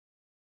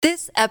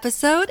This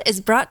episode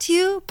is brought to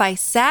you by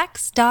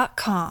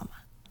Sax.com.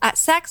 At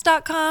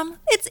Sax.com,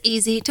 it's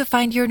easy to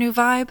find your new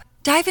vibe.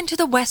 Dive into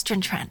the Western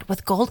trend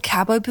with gold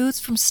cowboy boots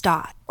from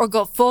Stott, or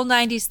go full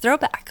 90s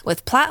throwback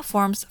with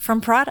platforms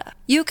from Prada.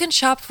 You can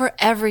shop for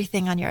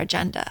everything on your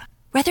agenda,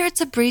 whether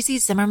it's a breezy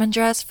Zimmermann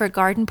dress for a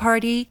garden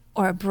party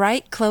or a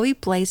bright Chloe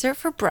blazer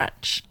for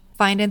brunch.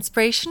 Find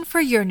inspiration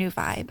for your new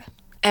vibe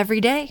every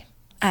day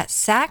at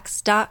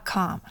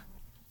Sax.com.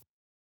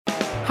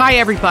 Hi,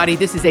 everybody.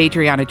 This is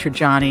Adriana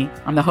Trajani.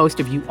 I'm the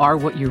host of You Are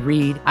What You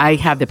Read. I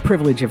have the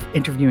privilege of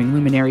interviewing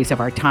luminaries of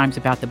our times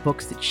about the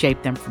books that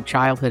shaped them from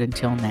childhood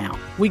until now.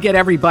 We get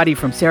everybody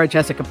from Sarah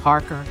Jessica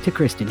Parker to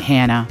Kristen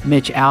Hanna,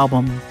 Mitch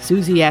Albom,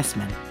 Susie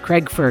Essman,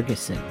 Craig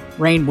Ferguson,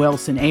 Rainn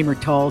Wilson, Amor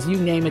Tolls, you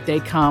name it, they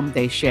come,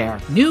 they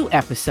share. New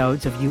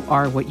episodes of You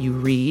Are What You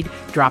Read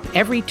drop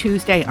every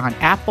Tuesday on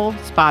Apple,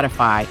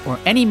 Spotify, or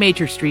any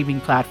major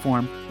streaming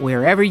platform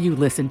wherever you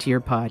listen to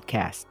your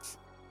podcasts.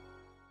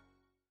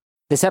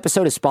 This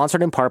episode is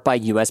sponsored in part by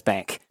U.S.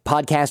 Bank.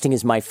 Podcasting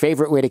is my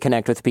favorite way to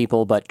connect with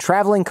people, but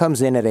traveling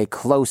comes in at a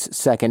close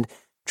second.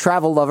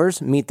 Travel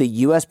lovers, meet the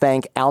U.S.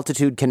 Bank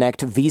Altitude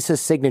Connect Visa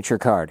Signature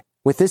Card.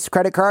 With this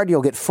credit card,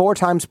 you'll get 4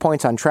 times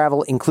points on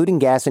travel, including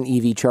gas and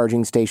EV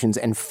charging stations,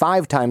 and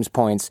 5 times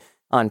points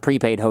on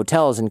prepaid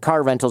hotels and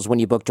car rentals when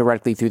you book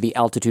directly through the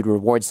Altitude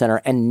Reward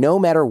Center. And no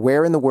matter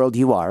where in the world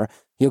you are,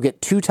 you'll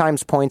get 2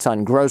 times points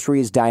on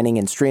groceries, dining,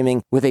 and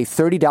streaming with a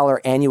 $30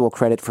 annual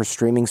credit for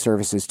streaming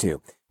services,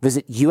 too.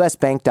 Visit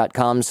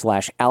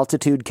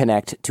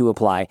usbank.com/altitudeconnect to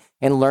apply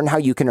and learn how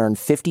you can earn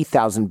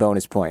 50,000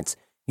 bonus points.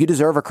 You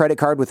deserve a credit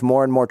card with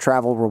more and more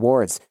travel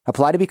rewards.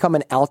 Apply to become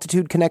an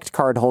Altitude Connect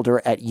card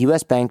holder at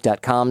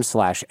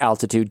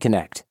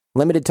usbank.com/altitudeconnect.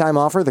 Limited time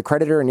offer. The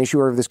creditor and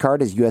issuer of this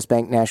card is U.S.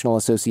 Bank National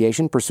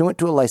Association, pursuant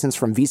to a license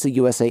from Visa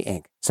USA,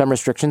 Inc. Some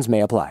restrictions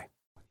may apply.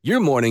 Your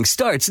morning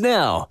starts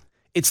now.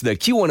 It's the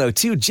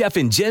Q102 Jeff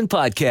and Jen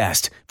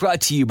podcast,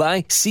 brought to you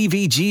by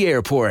CVG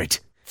Airport.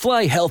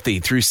 Fly healthy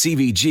through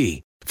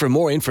CVG. For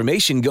more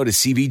information, go to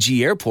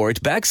CVG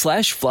Airport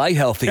 /fly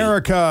healthy.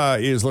 Erica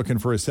is looking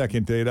for a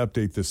second date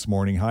update this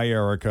morning. Hi,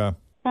 Erica.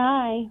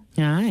 Hi.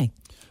 Hi.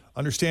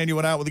 Understand you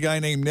went out with a guy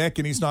named Nick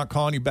and he's not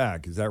calling you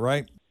back. Is that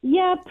right?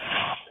 Yep.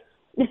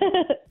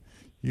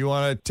 You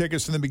want to take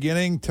us from the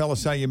beginning? Tell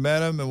us how you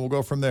met him and we'll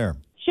go from there.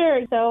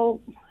 Sure.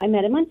 So I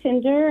met him on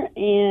Tinder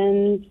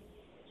and,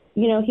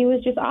 he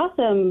was just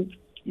awesome.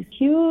 He's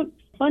cute,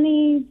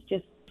 funny,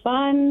 just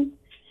fun.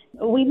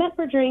 We met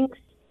for drinks.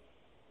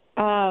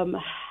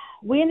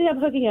 We ended up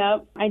hooking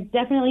up. I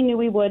definitely knew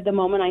we would the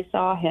moment I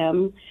saw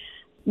him.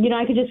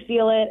 I could just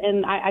feel it,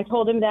 and I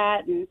told him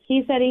that, and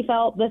he said he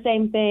felt the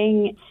same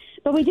thing.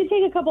 But we did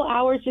take a couple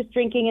hours just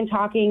drinking and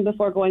talking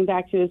before going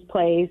back to his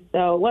place,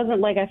 so it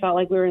wasn't like I felt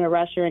like we were in a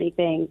rush or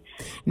anything.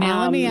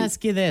 Now, let me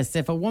ask you this.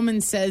 If a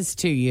woman says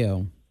to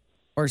you,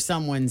 or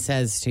someone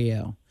says to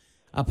you,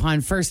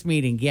 upon first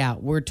meeting, yeah,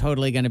 we're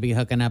totally going to be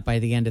hooking up by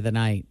the end of the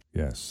night.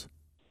 Yes.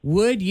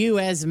 Would you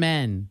as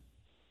men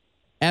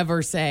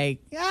ever say,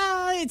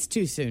 it's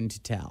too soon to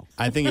tell?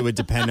 I think it would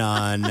depend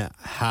on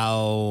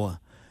how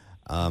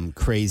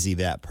crazy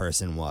that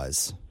person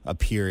was. How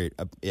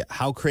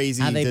crazy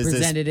how they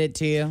presented it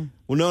to you?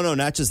 Well, no,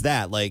 not just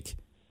that. Like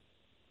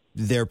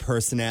their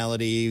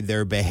personality,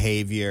 their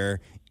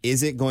behavior.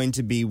 Is it going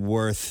to be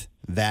worth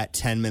that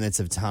 10 minutes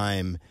of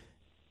time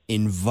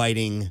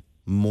inviting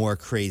more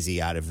crazy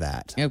out of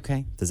that?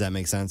 Okay. Does that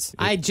make sense?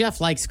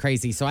 Jeff likes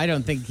crazy, so I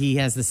don't think he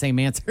has the same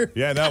answer.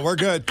 Yeah, no, we're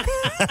good.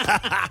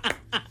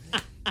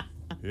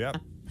 Yep.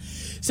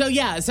 So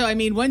I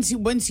mean, once you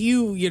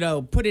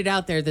put it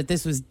out there that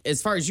this was,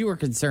 as far as you were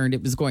concerned,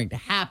 it was going to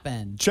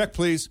happen. Check,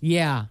 please.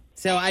 Yeah.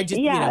 So I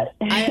just,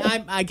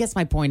 I guess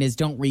my point is,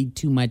 don't read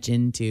too much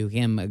into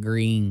him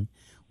agreeing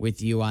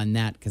with you on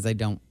that, because I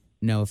don't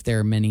know if there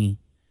are many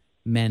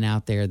men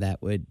out there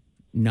that would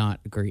not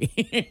agree.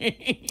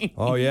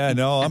 Oh, yeah.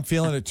 No, I'm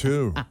feeling it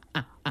too.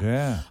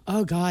 Yeah.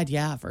 Oh, God.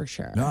 Yeah, for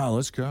sure. No,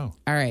 let's go.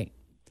 All right.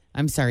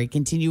 I'm sorry.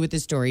 Continue with the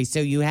story. So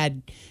you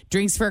had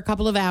drinks for a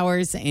couple of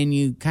hours and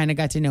you kind of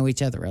got to know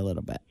each other a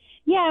little bit.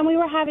 Yeah, and we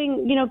were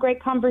having,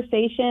 great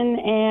conversation.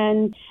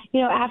 And,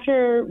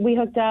 after we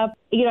hooked up,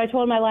 I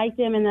told him I liked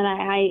him. And then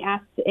I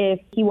asked if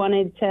he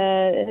wanted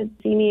to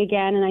see me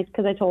again. And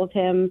because I told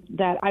him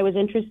that I was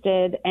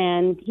interested.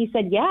 And he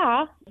said,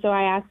 yeah. So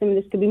I asked him,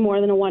 this could be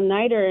more than a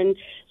one-nighter. And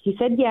he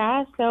said,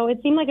 yeah. So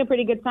it seemed like a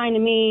pretty good sign to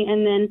me.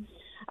 And then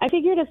I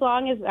figured as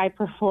long as I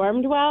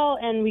performed well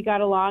and we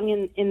got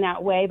along in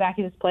that way back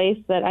at his place,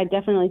 that I'd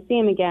definitely see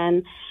him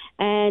again.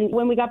 And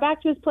when we got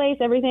back to his place,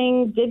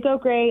 everything did go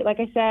great, like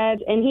I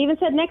said. And he even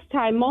said next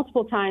time,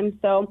 multiple times.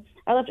 So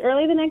I left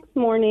early the next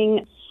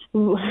morning.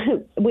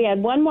 We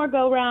had one more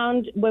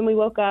go-round when we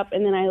woke up,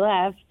 and then I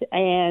left.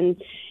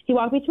 And he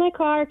walked me to my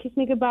car, kissed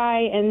me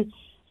goodbye, and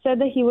said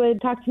that he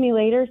would talk to me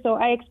later. So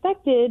I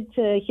expected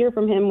to hear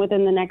from him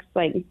within the next,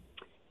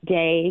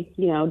 day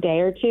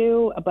or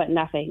two, but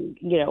nothing,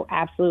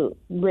 absolute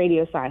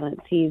radio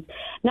silence. He's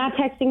not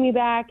texting me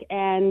back,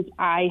 and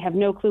I have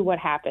no clue what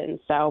happened.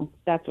 So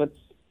that's what's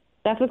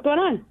that's what's going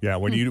on. Yeah,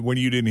 when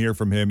you didn't hear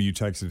from him, you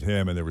texted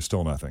him, and there was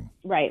still nothing.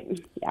 Right.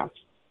 Yeah.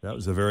 That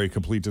was a very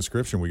complete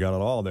description. We got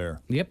it all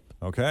there. Yep.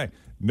 Okay.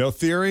 No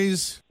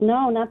theories?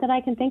 No, not that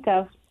I can think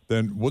of.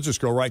 Then we'll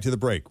just go right to the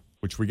break,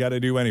 which we got to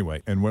do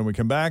anyway. And when we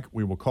come back,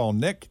 we will call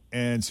Nick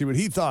and see what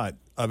he thought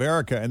of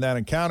Erica and that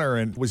encounter.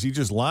 And was he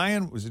just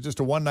lying? Was it just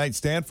a one-night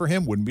stand for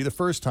him? Wouldn't be the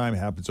first time. It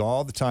happens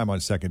all the time on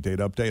Second Date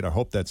Update. I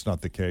hope that's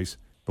not the case.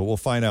 But we'll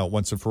find out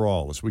once and for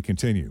all as we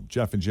continue.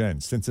 Jeff and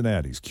Jen,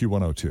 Cincinnati's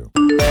Q102.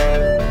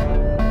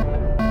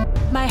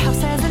 My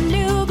house has a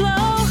new glow.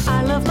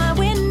 I love my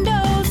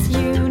windows.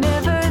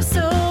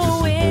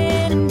 Universal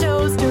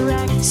Windows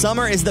Direct.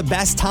 Summer is the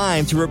best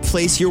time to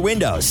replace your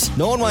windows.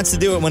 No one wants to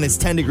do it when it's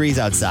 10 degrees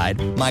outside.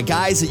 My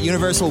guys at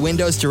Universal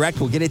Windows Direct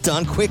will get it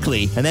done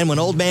quickly. And then when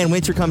old man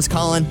winter comes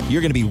calling,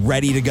 you're going to be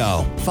ready to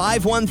go.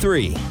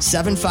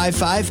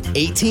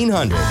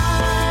 513-755-1800.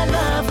 I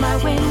love my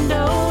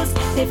windows.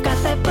 They've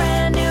got that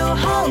brand new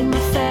home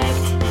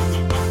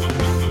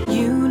effect.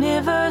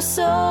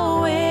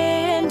 Universal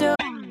Windows.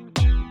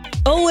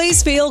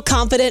 Always feel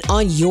confident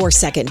on your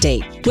second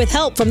date. With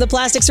help from the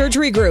Plastic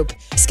Surgery Group.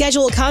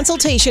 Schedule a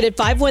consultation at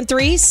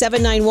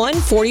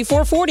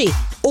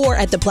 513-791-4440 or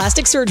at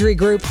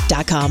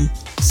theplasticsurgerygroup.com.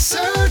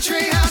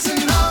 Surgery has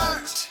an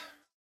art.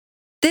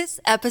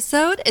 This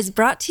episode is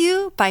brought to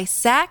you by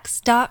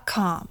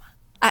Sax.com.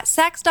 At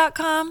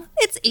Sax.com,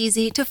 it's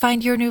easy to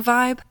find your new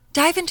vibe.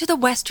 Dive into the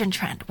Western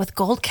trend with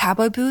gold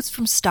cowboy boots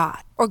from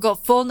Stott, or go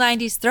full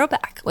 90s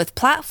throwback with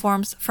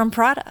platforms from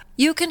Prada.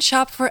 You can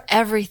shop for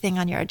everything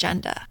on your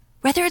agenda,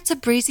 whether it's a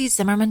breezy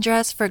Zimmermann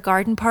dress for a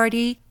garden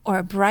party or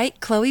a bright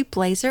Chloe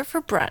blazer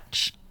for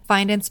brunch.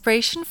 Find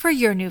inspiration for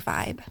your new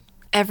vibe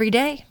every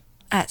day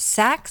at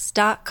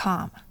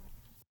Sax.com.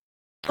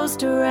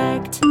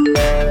 Direct.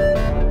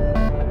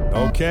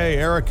 Okay,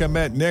 Erica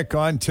met Nick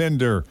on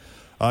Tinder.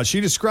 She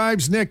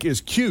describes Nick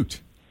as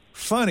cute,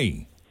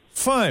 funny,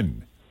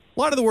 fun. A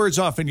lot of the words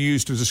often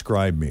used to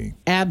describe me.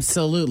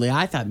 Absolutely.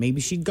 I thought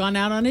maybe she'd gone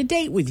out on a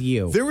date with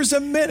you. There was a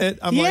minute.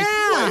 I'm like,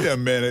 wait a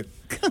minute.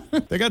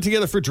 They got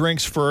together for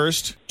drinks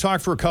first,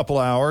 talked for a couple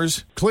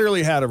hours,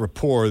 clearly had a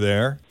rapport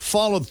there,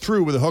 followed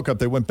through with a hookup.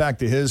 They went back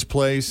to his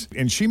place,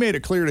 and she made it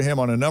clear to him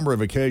on a number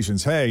of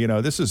occasions, hey, you know,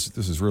 this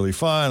is really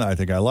fun. I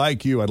think I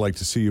like you. I'd like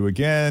to see you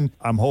again.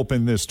 I'm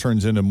hoping this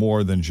turns into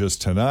more than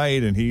just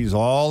tonight. And he's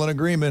all in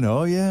agreement.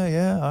 Oh,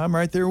 yeah, I'm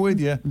right there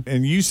with you.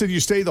 And you said you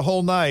stayed the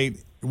whole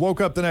night,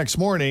 woke up the next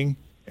morning,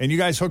 and you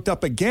guys hooked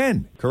up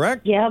again,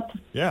 correct? Yep.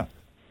 Yeah.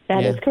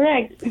 That is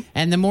correct.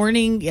 And the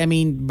morning, I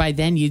mean, by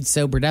then you'd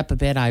sobered up a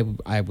bit, I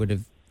would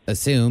have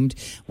assumed.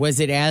 Was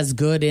it as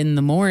good in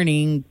the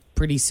morning,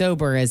 pretty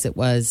sober, as it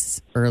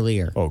was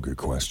earlier? Oh, good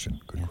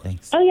question.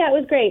 Thanks. Oh, yeah, it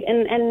was great.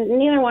 And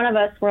neither one of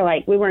us were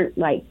we weren't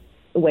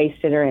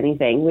wasted or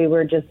anything. We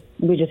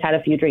just had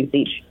a few drinks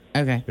each.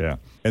 Okay. Yeah.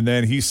 And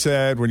then he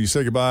said, when you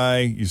said goodbye,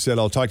 you said,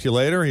 I'll talk to you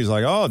later. He's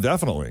like, oh,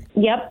 definitely.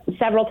 Yep,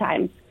 several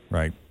times.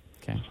 Right.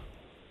 Okay.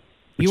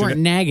 You weren't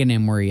nagging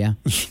him, were you?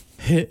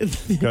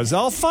 Because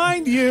I'll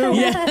find you.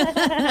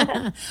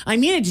 Yeah. I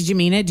mean it. Did you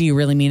mean it? Do you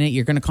really mean it?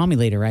 You're going to call me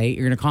later, right?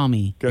 You're going to call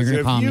me. You're going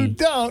to call me. If you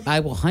don't, I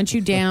will hunt you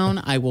down.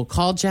 I will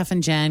call Jeff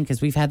and Jen,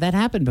 because we've had that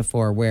happen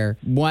before where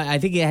I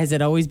think has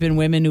it always been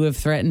women who have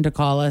threatened to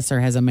call us, or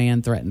has a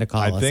man threatened to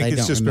call us? I think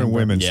it's just been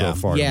women so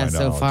far. Yeah, to my so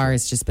knowledge. far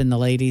it's just been the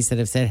ladies that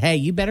have said, hey,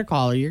 you better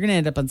call her. You're going to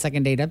end up on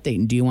Second Date Update.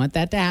 And do you want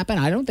that to happen?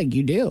 I don't think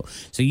you do.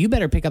 So you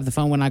better pick up the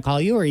phone when I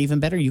call you, or even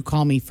better, you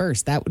call me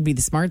first. That would be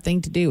the smart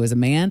thing to do. As a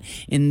man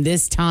in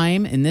this time,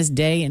 in this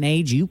day and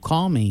age, you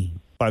call me.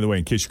 By the way,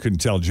 in case you couldn't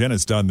tell, Jen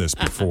has done this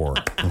before.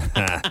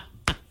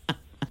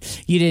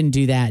 You didn't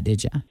do that,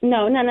 did you?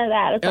 No, none of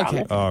that. I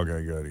Okay. promise.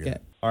 Okay, good.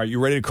 All right, you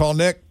ready to call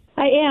Nick?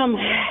 I am.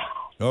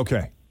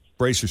 Okay.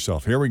 Brace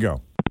yourself. Here we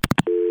go.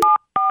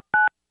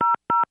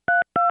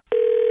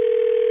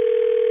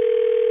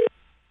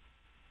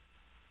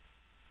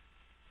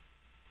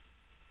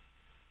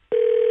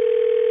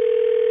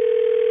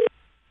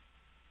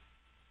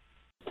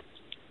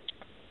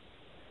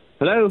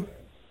 Hello?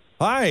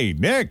 Hi,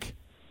 Nick.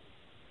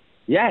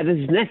 Yeah, this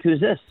is Nick. Who's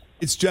this?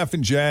 It's Jeff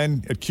and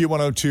Jen at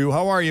Q102.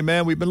 How are you,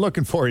 man? We've been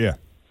looking for you.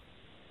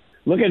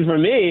 Looking for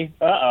me?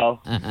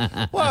 Uh-oh.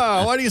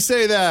 Wow, why do you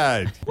say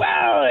that?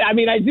 Well, I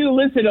mean, I do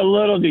listen a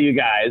little to you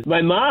guys.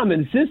 My mom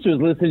and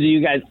sisters listen to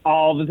you guys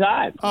all the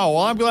time. Oh,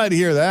 well, I'm glad to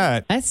hear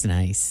that. That's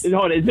nice. Hold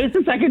on, is this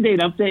a Second Date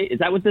Update? Is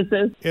that what this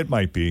is? It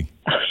might be.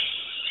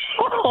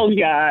 Oh,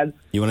 God.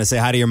 You want to say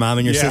hi to your mom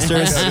and your sisters?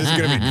 Yeah, this is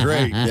going to be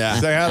great. Yeah.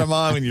 Say hi to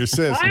mom and your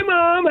sister. Hi,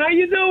 Mom. How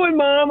you doing,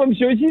 Mom? I'm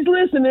sure she's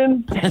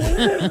listening.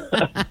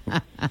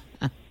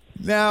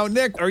 Now,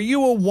 Nick, are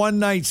you a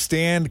one-night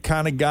stand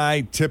kind of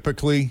guy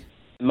typically?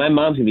 My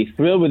mom's going to be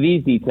thrilled with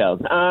these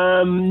details.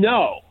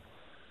 No.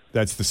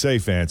 That's the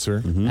safe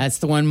answer. Mm-hmm. That's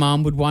the one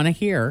Mom would want to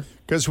hear.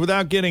 Because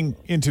without getting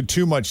into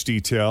too much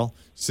detail,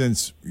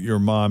 since your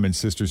mom and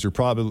sisters are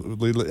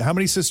probably... How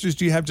many sisters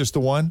do you have? Just the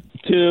one?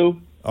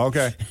 2.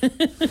 Okay.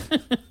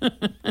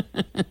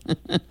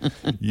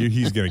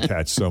 He's going to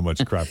catch so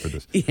much crap for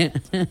this. Yeah.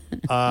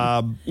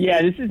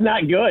 Yeah, this is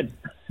not good.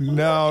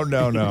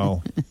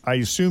 No. I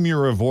assume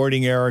you're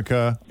avoiding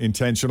Erica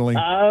intentionally.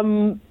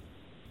 Well,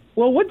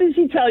 what did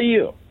she tell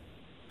you?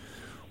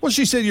 Well,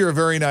 she said you're a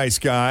very nice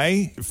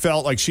guy.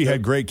 Felt like she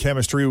had great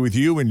chemistry with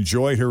you.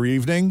 Enjoyed her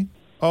evening.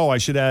 Oh, I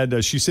should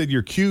add, she said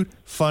you're cute,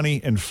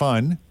 funny, and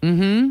fun.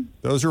 Mm-hmm.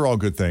 Those are all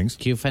good things.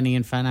 Cute, funny,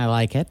 and fun. I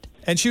like it.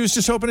 And she was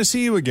just hoping to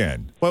see you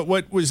again. But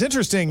what was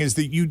interesting is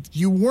that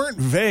you weren't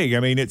vague. I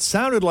mean, it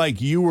sounded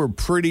like you were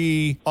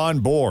pretty on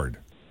board.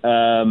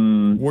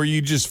 Were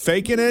you just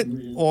faking it,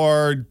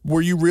 or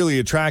were you really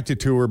attracted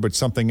to her, but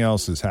something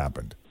else has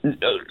happened?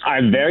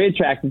 I'm very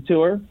attracted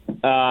to her.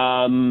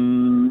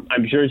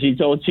 I'm sure she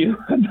told you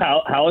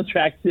about how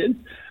attracted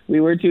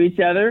we were to each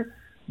other.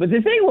 But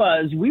the thing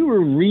was, we were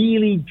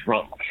really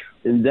drunk.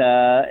 And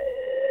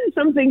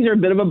some things are a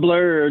bit of a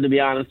blur, to be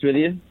honest with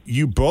you.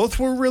 You both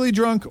were really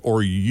drunk,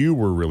 or you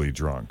were really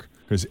drunk?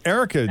 Because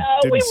Erica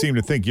didn't seem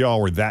to think y'all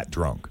were that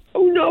drunk.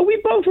 Oh, no,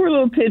 we both were a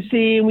little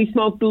tipsy, and we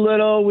smoked a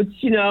little, which,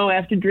 you know,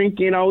 after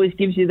drinking always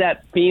gives you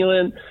that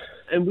feeling.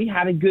 And we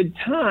had a good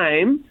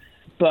time.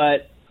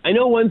 But I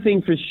know one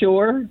thing for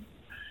sure.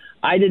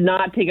 I did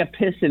not take a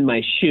piss in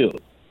my shoe.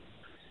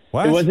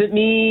 What? It wasn't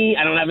me.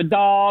 I don't have a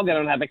dog. I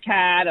don't have a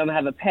cat. I don't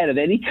have a pet of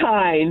any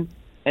kind.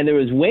 And there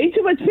was way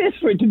too much piss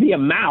for it to be a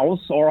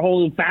mouse or a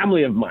whole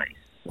family of mice.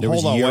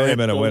 Hold on, wait a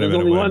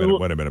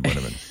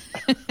minute.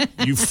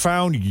 You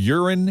found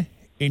urine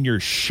in your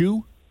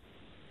shoe?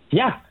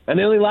 Yeah, and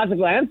the only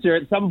logical answer,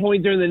 at some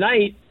point during the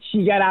night,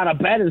 she got out of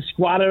bed and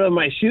squatted on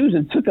my shoes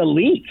and took a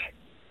leak.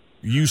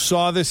 You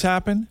saw this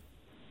happen?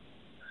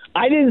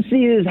 I didn't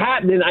see this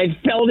happening. I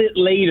felt it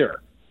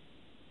later.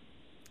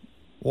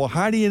 Well,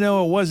 how do you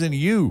know it wasn't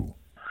you?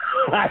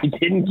 I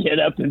didn't get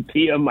up and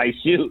pee on my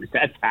shoes.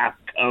 That's how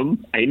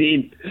come. I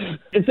mean,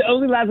 it's the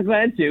only logical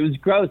answer. It was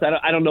gross.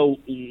 I don't know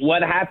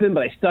what happened,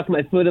 but I stuck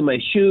my foot in my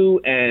shoe,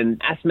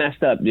 and that's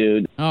messed up,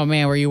 dude. Oh,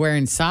 man. Were you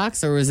wearing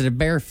socks, or was it a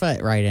bare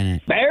foot right in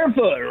it?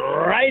 Barefoot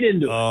right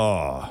into it.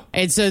 Oh.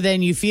 And so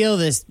then you feel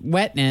this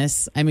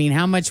wetness. I mean,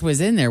 how much was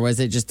in there?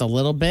 Was it just a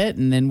little bit?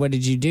 And then what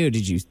did you do?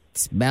 Did you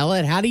smell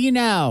it? How do you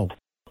know?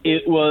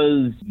 It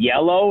was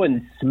yellow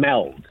and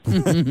smelled.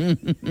 It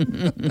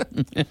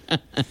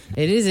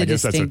is a I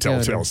guess that's a distinct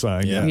telltale odor.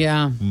 sign.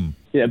 Yeah.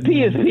 Yeah,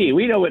 pee is pee.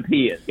 We know what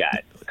pee is,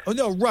 guys. Oh,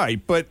 no,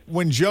 right. But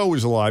when Joe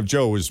was alive,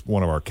 Joe was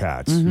one of our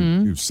cats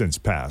who's since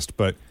passed.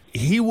 But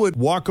he would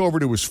walk over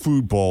to his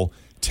food bowl,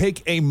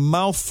 take a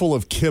mouthful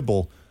of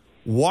kibble,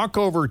 walk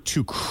over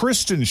to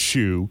Kristen's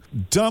shoe,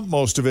 dump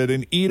most of it,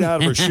 and eat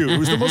out of her shoe. It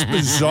was the most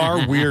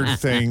bizarre, weird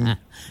thing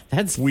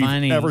That's we've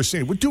funny. ever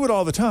seen. We do it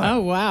all the time.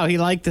 Oh, wow. He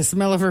liked the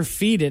smell of her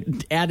feet.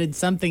 It added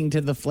something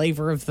to the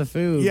flavor of the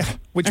food. Yeah,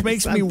 which That's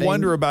makes me something.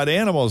 wonder about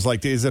animals.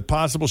 Like, is it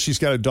possible she's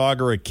got a dog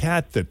or a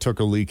cat that took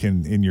a leak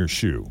in your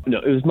shoe? No,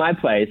 it was my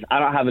place. I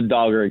don't have a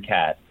dog or a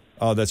cat.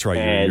 Oh, that's right.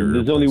 And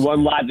there's only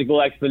one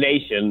logical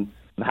explanation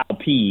of how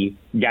pee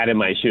got in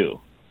my shoe.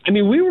 I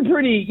mean, we were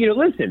pretty,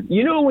 listen,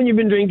 when you've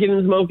been drinking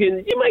and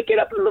smoking, you might get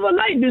up in the middle of the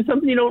night and do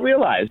something you don't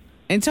realize.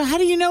 And so how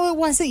do you know it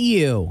wasn't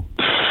you?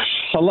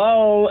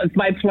 Hello, it's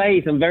my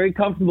place. I'm very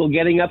comfortable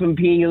getting up and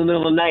peeing in the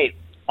middle of the night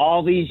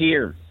all these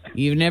years.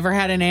 You've never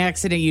had an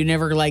accident? You've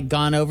never,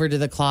 gone over to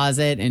the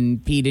closet and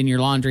peed in your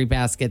laundry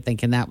basket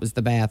thinking that was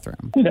the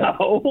bathroom?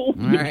 No.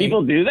 Do right.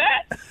 people do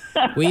that?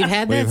 We've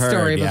had that We've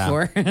story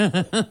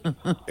heard,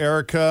 before.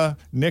 Erica,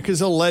 Nick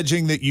is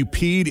alleging that you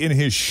peed in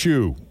his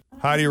shoe.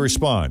 How do you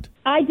respond?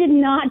 I did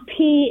not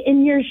pee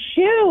in your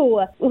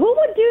shoe. Who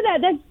would do that?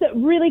 That's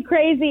really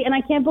crazy, and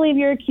I can't believe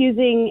you're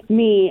accusing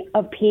me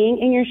of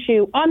peeing in your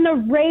shoe on the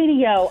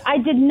radio. I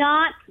did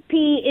not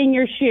pee in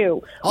your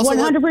shoe. Also,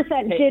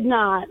 100% did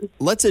not.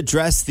 Let's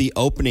address the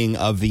opening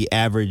of the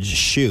average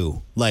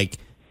shoe. Like,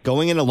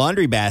 going in a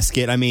laundry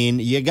basket, I mean,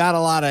 you got a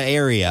lot of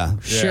area.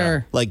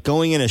 Sure. Like,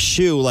 going in a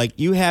shoe,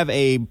 you have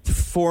a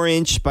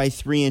 4-inch by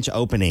 3-inch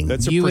opening.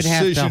 That's a You would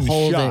have to precision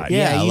hold shot. it.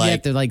 Yeah, you'd like-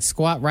 have to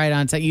squat right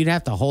on top. You'd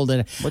have to hold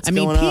it. What's I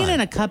mean, going peeing on?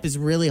 in a cup is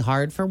really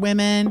hard for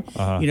women.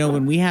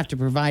 When we have to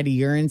provide a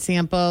urine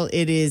sample,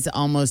 it is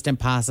almost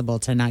impossible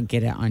to not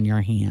get it on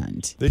your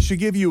hand. They should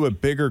give you a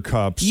bigger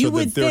cup so You that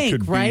would there think,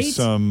 could right? be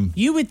some...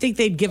 You would think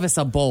they'd give us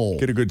a bowl.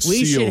 Get a good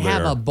We seal should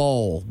have there. a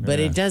bowl, but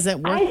it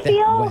doesn't work I that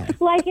feel way.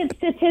 like it's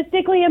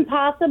statistically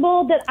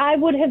impossible that I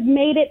would have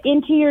made it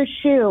into your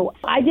shoe.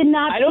 I did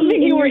not. I don't pee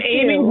think in you were your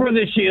aiming shoe. for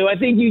the shoe. I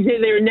think you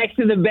said they were next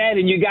to the bed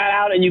and you got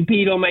out and you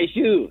peed on my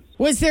shoes.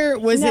 Was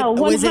No, it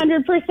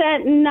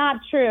 100% not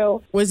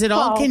true. was it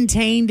all False.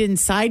 contained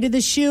inside of the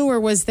shoe, or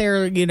was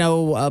there,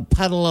 a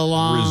puddle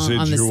along on the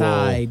Residual,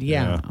 side?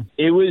 Yeah.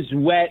 It was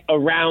wet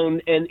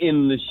around and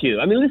in the shoe.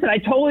 I mean, listen, I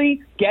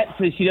totally get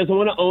that she doesn't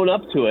want to own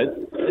up to it.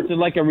 It's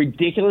like a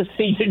ridiculous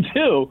thing to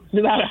do,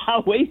 no matter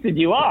how wasted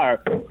you are.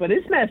 But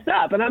it's messed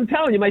up. And I'm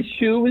telling you, my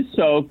shoe was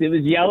soaked. It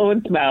was yellow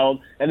and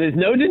smelled. And there's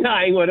no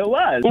denying what it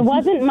was. It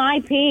wasn't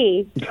my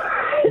pee.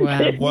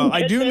 Wow. Well,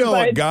 I do It's know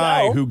by a guy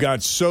itself. who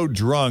got so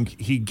drunk,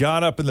 he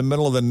got up in the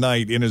middle of the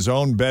night in his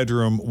own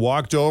bedroom,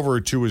 walked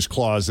over to his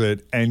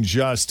closet, and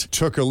just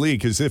took a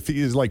leak as if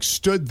he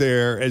stood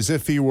there as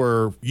if he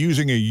were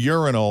using a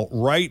urinal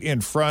right in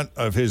front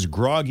of his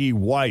groggy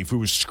wife who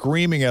was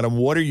screaming screaming at him,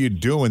 "What are you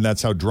doing?"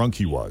 That's how drunk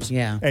he was.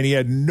 Yeah. And he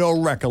had no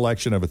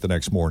recollection of it the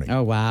next morning.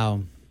 Oh,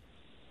 wow.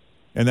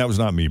 And that was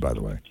not me, by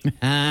the way.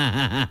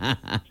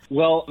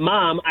 Well,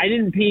 Mom, I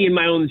didn't pee in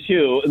my own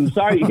shoe. I'm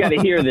sorry you got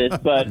to hear this,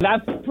 but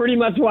that's pretty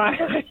much why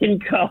I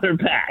didn't call her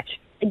back.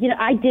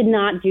 I did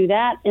not do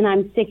that, and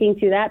I'm sticking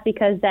to that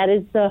because that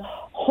is the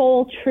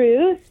whole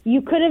truth.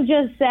 You could have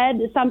just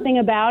said something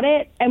about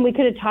it, and we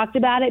could have talked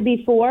about it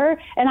before,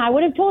 and I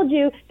would have told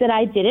you that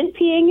I didn't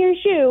pee in your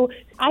shoe.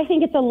 I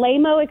think it's a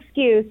lame-o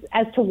excuse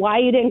as to why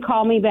you didn't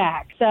call me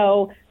back.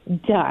 So,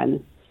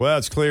 done. Well,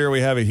 it's clear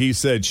we have a he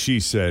said, she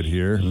said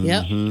here.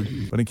 Yep.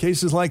 But in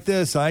cases like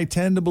this, I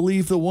tend to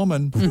believe the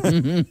woman.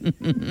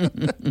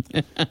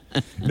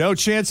 No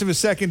chance of a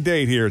second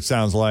date here, it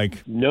sounds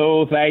like.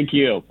 No, thank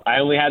you. I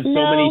only had so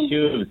many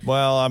shoes.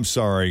 Well, I'm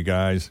sorry,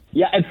 guys.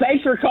 Yeah, and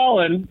thanks for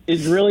calling.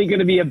 It's really going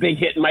to be a big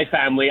hit in my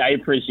family. I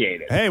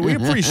appreciate it. Hey, we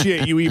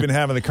appreciate you even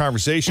having the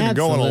conversation and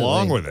going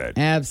along with it.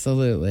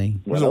 Absolutely.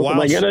 What am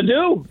I going to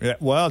do? Yeah,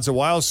 well, it's a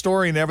wild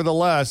story,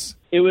 nevertheless.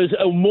 It was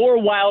a more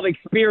wild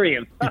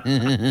experience. All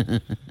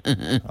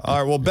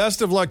right. Well,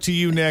 best of luck to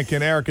you, Nick.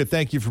 And Erica,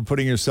 thank you for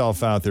putting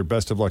yourself out there.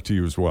 Best of luck to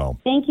you as well.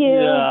 Thank you.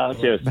 Yeah,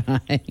 cheers.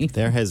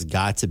 There has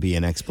got to be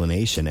an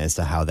explanation as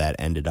to how that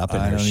ended up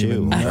in I her don't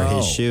shoe even or know.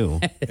 his shoe.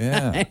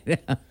 Yeah. I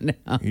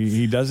don't know.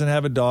 He doesn't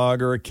have a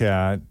dog or a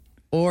cat.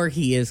 Or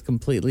he is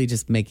completely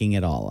just making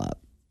it all up.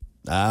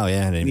 Oh,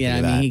 yeah. I didn't Yeah, do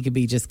I that. mean, he could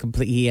be just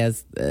complete. He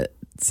has something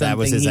That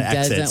was his he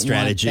exit doesn't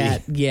strategy.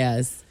 Want that.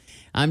 Yes.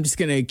 I'm just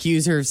going to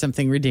accuse her of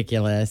something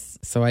ridiculous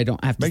so I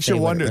don't have to Makes say you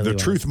what wonder, it really the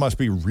was. truth must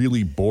be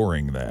really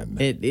boring then.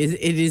 It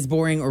is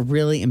boring or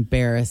really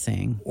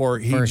embarrassing. Or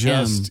he for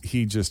just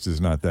him.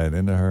 is not that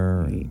into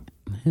her. and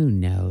Who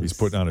knows? He's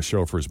putting on a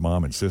show for his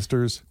mom and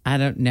sisters. I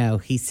don't know.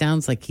 He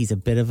sounds like he's a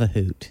bit of a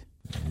hoot.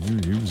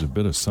 He was a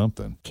bit of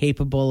something.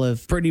 Capable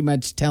of pretty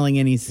much telling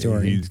any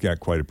story. He's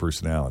got quite a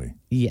personality.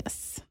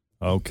 Yes.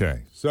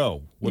 Okay.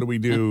 So what do we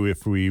do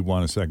if we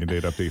want a second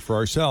date update for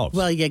ourselves?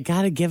 Well, you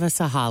got to give us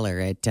a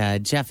holler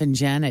at Jeff and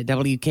Jen at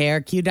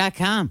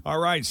WKRQ.com. All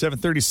right,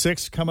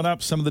 7:36 coming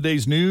up. Some of the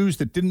day's news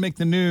that didn't make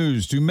the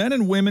news. Do men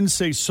and women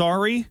say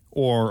sorry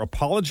or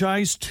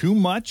apologize too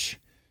much?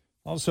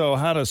 Also,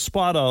 how to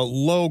spot a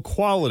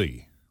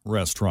low-quality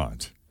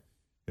restaurant.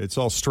 It's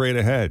all straight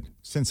ahead.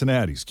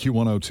 Cincinnati's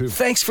Q102.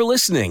 Thanks for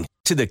listening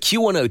to the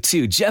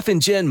Q102 Jeff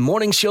and Jen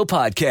Morning Show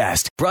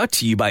podcast, brought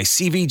to you by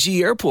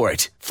CVG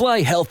Airport.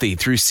 Fly healthy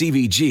through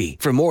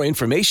CVG. For more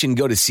information,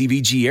 go to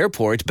CVG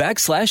Airport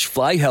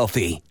 /fly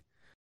healthy.